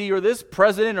policy, or this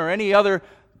president, or any other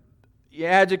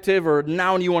adjective or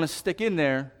noun you want to stick in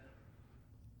there,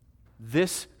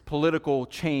 this political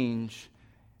change,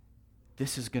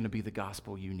 this is going to be the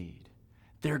gospel you need.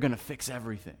 They're going to fix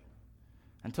everything.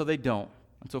 Until they don't.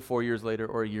 Until 4 years later,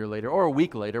 or a year later, or a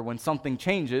week later, when something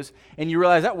changes, and you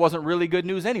realize that wasn't really good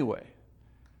news anyway.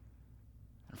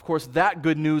 Of course, that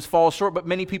good news falls short, but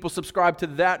many people subscribe to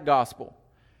that gospel.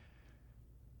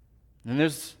 And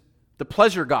there's the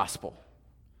pleasure gospel.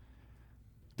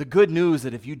 The good news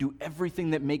that if you do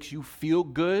everything that makes you feel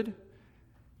good,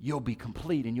 you'll be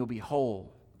complete and you'll be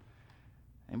whole.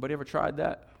 Anybody ever tried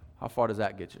that? How far does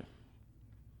that get you?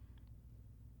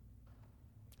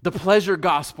 The pleasure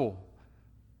gospel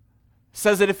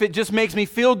says that if it just makes me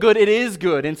feel good, it is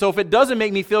good. And so if it doesn't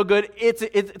make me feel good,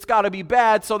 it's got to be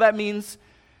bad. So that means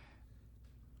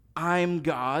I'm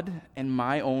God and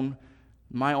my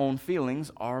own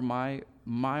feelings are my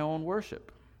own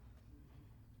worship.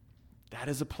 That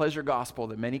is a pleasure gospel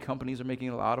that many companies are making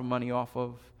a lot of money off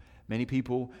of. Many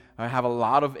people have a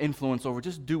lot of influence over.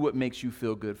 Just do what makes you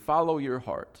feel good. Follow your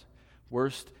heart.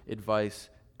 Worst advice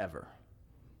ever.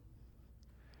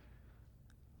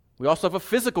 We also have a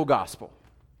physical gospel.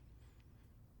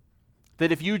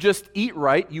 That if you just eat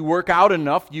right, you work out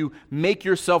enough, you make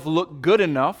yourself look good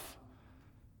enough,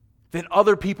 then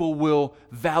other people will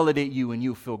validate you and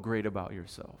you'll feel great about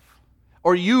yourself.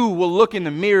 Or you will look in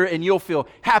the mirror and you'll feel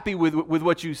happy with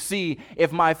what you see.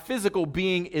 If my physical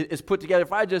being is put together,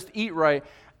 if I just eat right,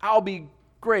 I'll be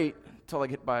great until I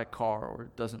get hit by a car or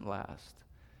it doesn't last.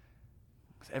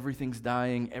 Because everything's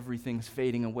dying, everything's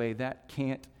fading away. That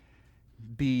can't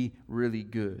be really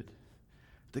good.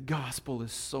 The gospel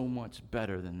is so much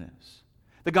better than this.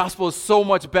 The gospel is so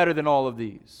much better than all of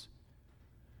these.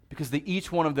 Because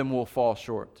each one of them will fall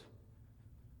short.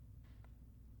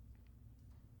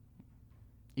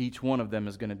 Each one of them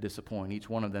is going to disappoint. Each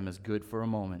one of them is good for a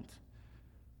moment.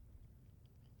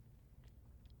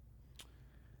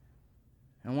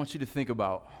 I want you to think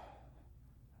about,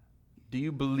 do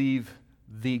you believe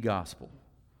the gospel,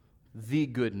 the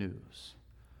good news?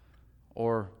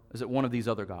 Or is it one of these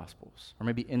other gospels? Or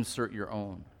maybe insert your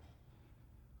own.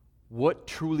 What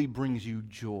truly brings you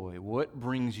joy? What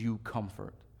brings you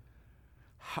comfort?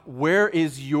 Where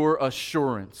is your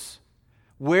assurance?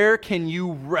 Where can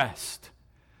you rest?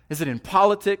 Is it in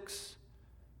politics?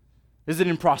 Is it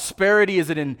in prosperity? Is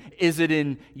it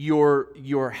in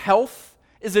your health?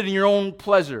 Is it in your own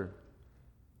pleasure?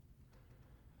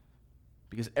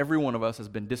 Because every one of us has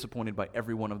been disappointed by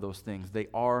every one of those things. They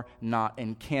are not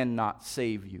and cannot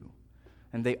save you.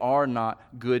 And they are not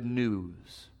good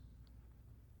news.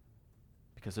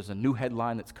 Because there's a new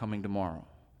headline that's coming tomorrow.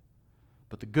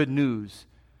 But the good news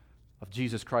of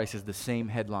Jesus Christ is the same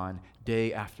headline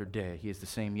day after day. He is the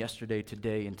same yesterday,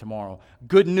 today, and tomorrow.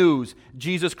 Good news,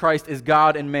 Jesus Christ is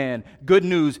God and man. Good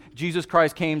news, Jesus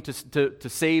Christ came to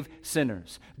save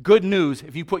sinners. Good news,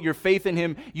 if you put your faith in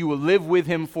Him, you will live with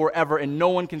Him forever and no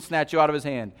one can snatch you out of His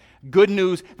hand. Good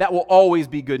news, that will always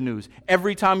be good news.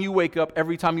 Every time you wake up,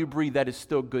 every time you breathe, that is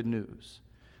still good news.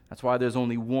 That's why there's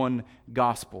only one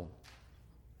gospel.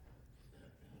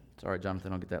 It's all right,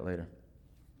 Jonathan, I'll get that later.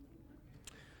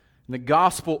 The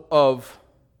gospel of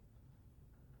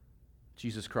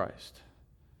Jesus Christ.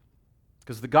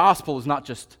 Because the gospel is not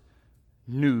just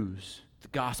news. The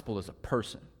gospel is a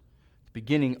person. The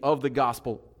beginning of the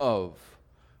gospel of.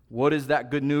 What is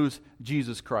that good news?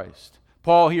 Jesus Christ.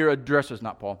 Mark here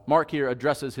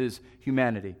addresses his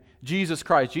humanity. Jesus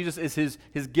Christ. Jesus is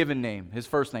his given name, his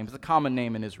first name. It's a common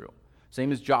name in Israel.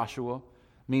 Same as Joshua. It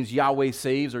means Yahweh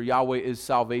saves or Yahweh is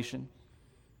salvation.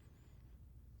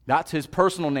 That's his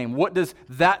personal name. What does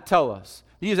that tell us?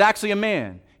 He is actually a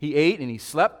man. He ate and he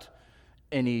slept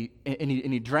and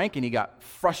he drank and he got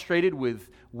frustrated with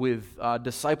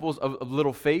disciples of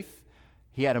little faith.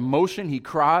 He had emotion. He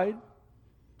cried.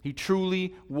 He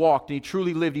truly walked. And he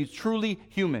truly lived. He's truly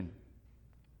human.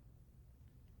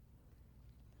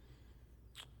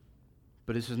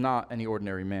 But this is not any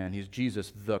ordinary man. He's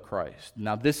Jesus the Christ.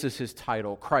 Now this is his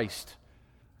title, Christ,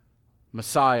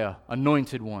 Messiah,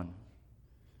 Anointed One.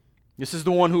 This is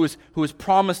the one who is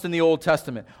promised in the Old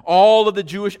Testament. All of the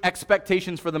Jewish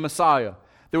expectations for the Messiah.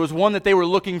 There was one that they were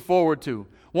looking forward to.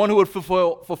 One who would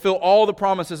fulfill all the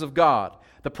promises of God.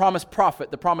 The promised prophet,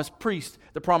 the promised priest,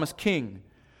 the promised king.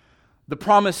 The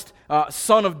promised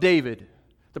son of David.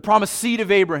 The promised seed of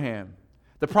Abraham.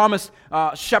 The promised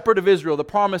shepherd of Israel. The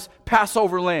promised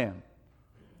Passover lamb.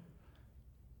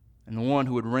 And the one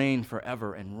who would reign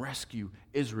forever and rescue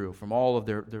Israel from all of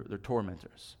their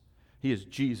tormentors. He is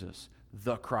Jesus,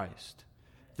 the Christ.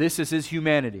 This is his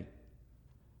humanity.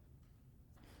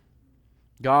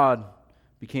 God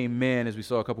became man, as we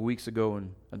saw a couple weeks ago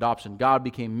in adoption. God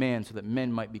became man so that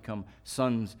men might become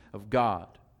sons of God.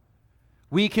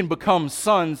 We can become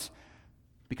sons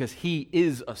because he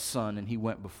is a son and he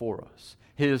went before us.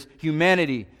 His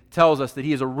humanity tells us that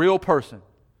he is a real person.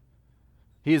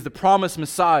 He is the promised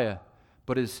Messiah,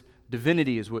 but his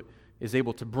divinity is what is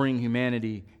able to bring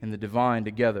humanity and the divine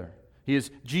together. He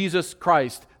is Jesus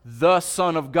Christ, the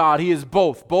Son of God. He is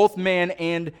both man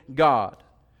and God.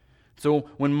 So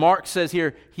when Mark says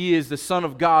here, he is the Son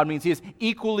of God, means he is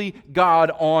equally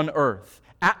God on earth.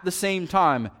 At the same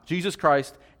time, Jesus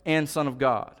Christ and Son of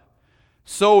God.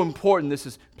 So important, this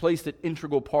is placed at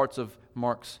integral parts of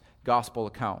Mark's gospel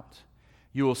account.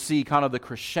 You will see kind of the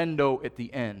crescendo at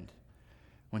the end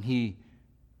when he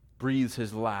breathes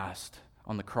his last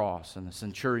on the cross, and the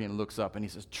centurion looks up and he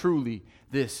says, truly,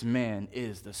 this man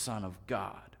is the Son of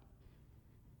God.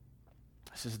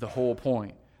 This is the whole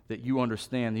point, that you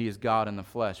understand he is God in the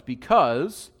flesh.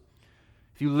 Because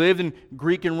if you lived in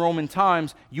Greek and Roman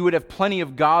times, you would have plenty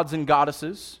of gods and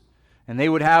goddesses, and they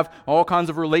would have all kinds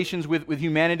of relations with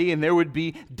humanity, and there would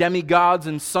be demigods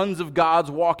and sons of gods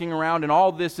walking around, and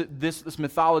all this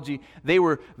mythology. They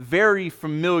were very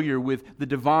familiar with the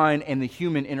divine and the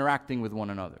human interacting with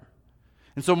one another.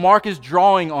 And so Mark is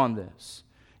drawing on this.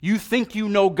 You think you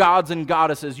know gods and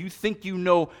goddesses. You think you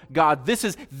know God. This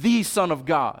is the Son of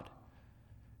God.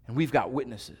 And we've got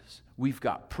witnesses. We've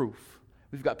got proof.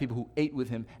 We've got people who ate with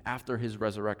him after his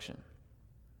resurrection.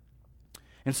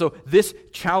 And so this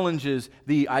challenges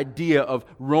the idea of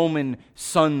Roman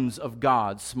sons of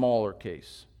God, smaller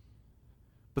case.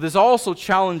 But this also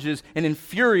challenges and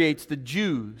infuriates the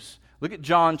Jews. Look at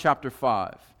John chapter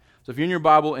 5. So if you're in your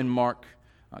Bible in Mark,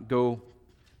 go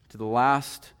to the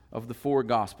last of the four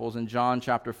Gospels in John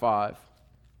chapter 5.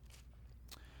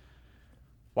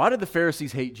 Why did the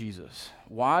Pharisees hate Jesus?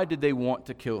 Why did they want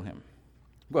to kill him?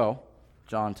 Well,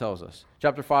 John tells us.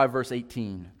 Chapter 5, verse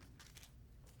 18.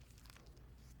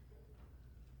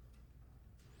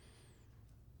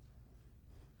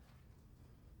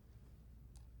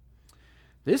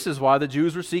 This is why the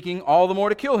Jews were seeking all the more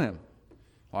to kill him.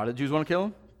 Why did the Jews want to kill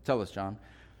him? Tell us, John.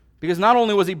 Because not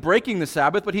only was he breaking the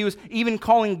Sabbath, but he was even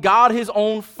calling God his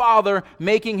own Father,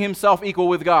 making himself equal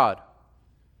with God.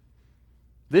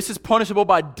 This is punishable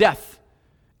by death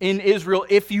in Israel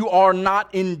if you are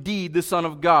not indeed the Son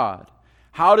of God.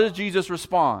 How does Jesus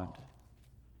respond?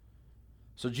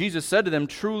 So Jesus said to them,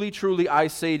 truly, truly, I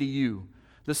say to you,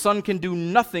 the Son can do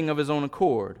nothing of his own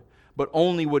accord, but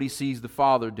only what he sees the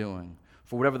Father doing.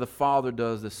 For whatever the Father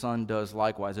does, the Son does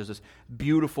likewise. There's this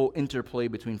beautiful interplay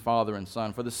between Father and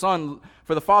Son. For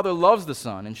the Father loves the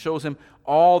Son and shows him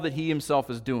all that he himself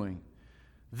is doing.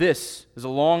 This is a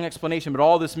long explanation, but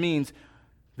all this means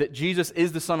that Jesus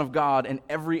is the Son of God and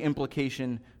every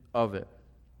implication of it.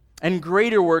 And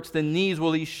greater works than these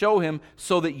will he show him,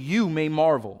 so that you may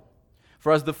marvel.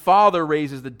 For as the Father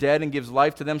raises the dead and gives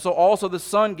life to them, so also the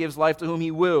Son gives life to whom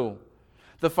he will.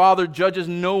 The Father judges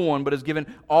no one, but has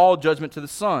given all judgment to the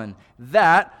Son,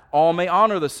 that all may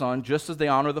honor the Son, just as they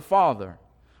honor the Father.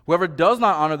 Whoever does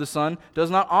not honor the Son does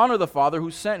not honor the Father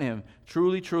who sent him.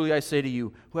 Truly, truly, I say to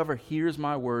you, whoever hears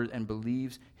my word and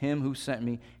believes him who sent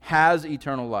me has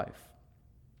eternal life.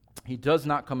 He does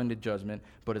not come into judgment,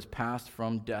 but is passed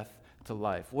from death to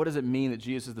life. What does it mean that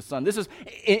Jesus is the Son? This is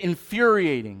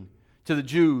infuriating to the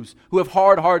Jews who have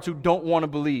hard hearts, who don't want to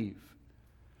believe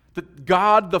that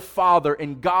God the Father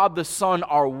and God the Son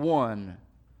are one.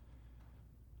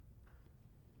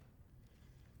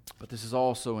 But this is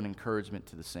also an encouragement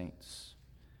to the saints.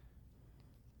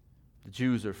 The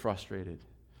Jews are frustrated,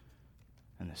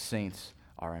 and the saints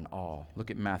are in awe. Look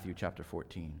at Matthew chapter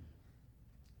 14.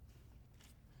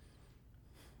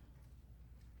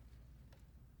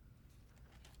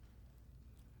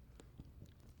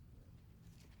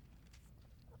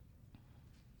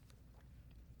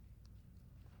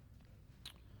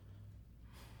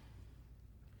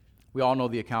 We all know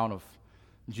the account of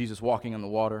Jesus walking on the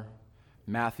water.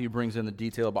 Matthew brings in the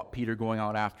detail about Peter going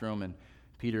out after him, and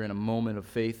Peter, in a moment of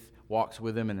faith, walks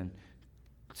with him and then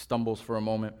stumbles for a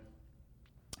moment.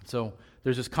 So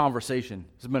there's this conversation.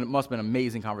 It must have been an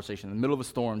amazing conversation. In the middle of a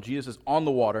storm, Jesus is on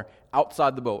the water,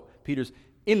 outside the boat. Peter's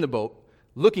in the boat,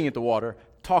 looking at the water,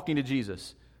 talking to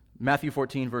Jesus. Matthew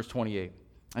 14, verse 28.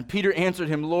 And Peter answered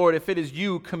him, Lord, if it is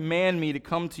you, command me to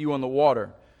come to you on the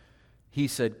water. He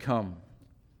said, come.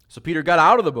 So Peter got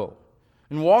out of the boat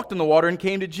and walked in the water and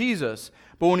came to Jesus.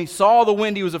 But when he saw the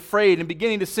wind, he was afraid, and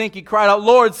beginning to sink, he cried out,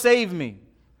 Lord, save me.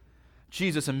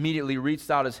 Jesus immediately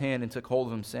reached out his hand and took hold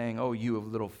of him, saying, Oh, you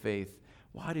of little faith,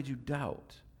 why did you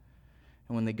doubt?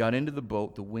 And when they got into the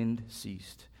boat, the wind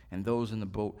ceased, and those in the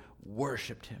boat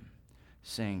worshipped him,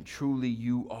 saying, Truly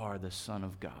you are the Son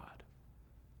of God.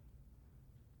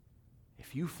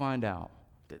 If you find out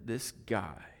that this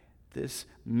guy, this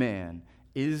man,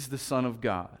 is the Son of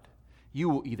God, you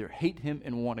will either hate him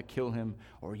and want to kill him,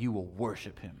 or you will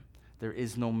worship him. There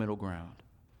is no middle ground.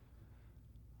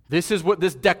 This is what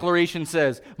this declaration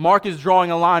says. Mark is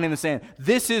drawing a line in the sand.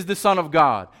 This is the Son of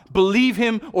God. Believe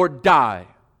him or die.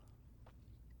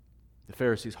 The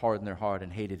Pharisees hardened their heart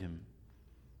and hated him.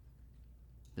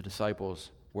 The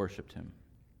disciples worshiped him.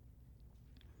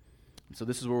 And so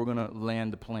this is where we're going to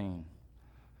land the plane.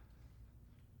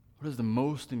 What is the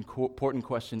most important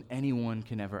question anyone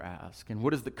can ever ask? And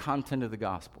what is the content of the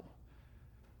gospel?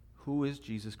 Who is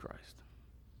Jesus Christ?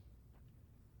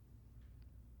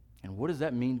 And what does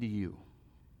that mean to you?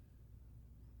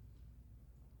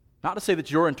 Not to say that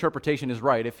your interpretation is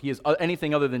right. If he is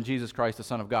anything other than Jesus Christ, the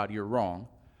Son of God, you're wrong.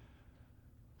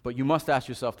 But you must ask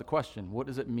yourself the question, what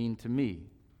does it mean to me?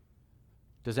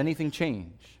 Does anything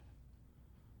change?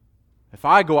 If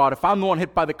I go out, if I'm the one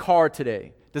hit by the car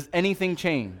today, does anything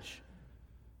change?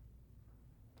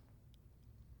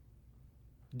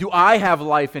 Do I have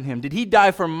life in him? Did he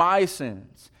die for my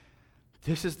sins?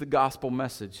 This is the gospel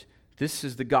message. This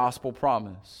is the gospel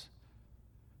promise.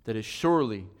 That as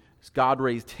surely as God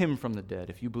raised him from the dead,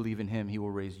 if you believe in him, he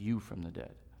will raise you from the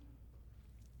dead.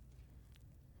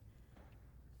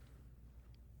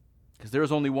 Because there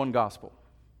is only one gospel.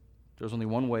 There's only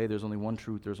one way, there's only one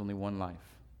truth, there's only one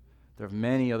life. There are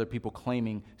many other people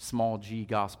claiming small g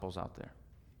gospels out there.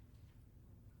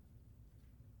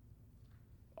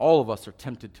 All of us are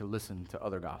tempted to listen to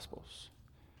other gospels.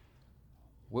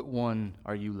 What one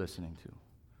are you listening to?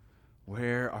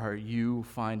 Where are you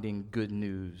finding good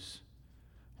news?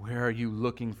 Where are you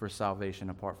looking for salvation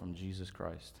apart from Jesus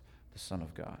Christ, the Son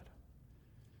of God?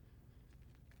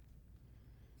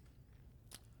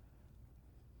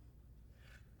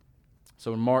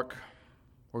 So in Mark,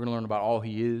 we're going to learn about all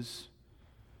he is,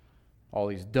 all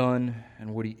he's done,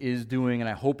 and what he is doing. And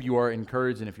I hope you are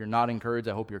encouraged. And if you're not encouraged,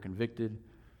 I hope you're convicted. And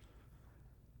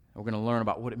we're going to learn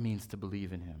about what it means to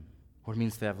believe in him, what it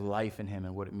means to have life in him,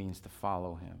 and what it means to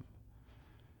follow him.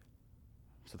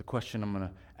 So the question I'm going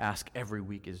to ask every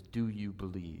week is, do you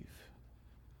believe?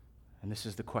 And this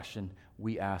is the question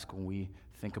we ask when we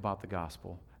think about the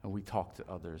gospel and we talk to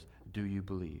others. Do you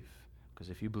believe? Because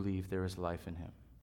if you believe, there is life in him.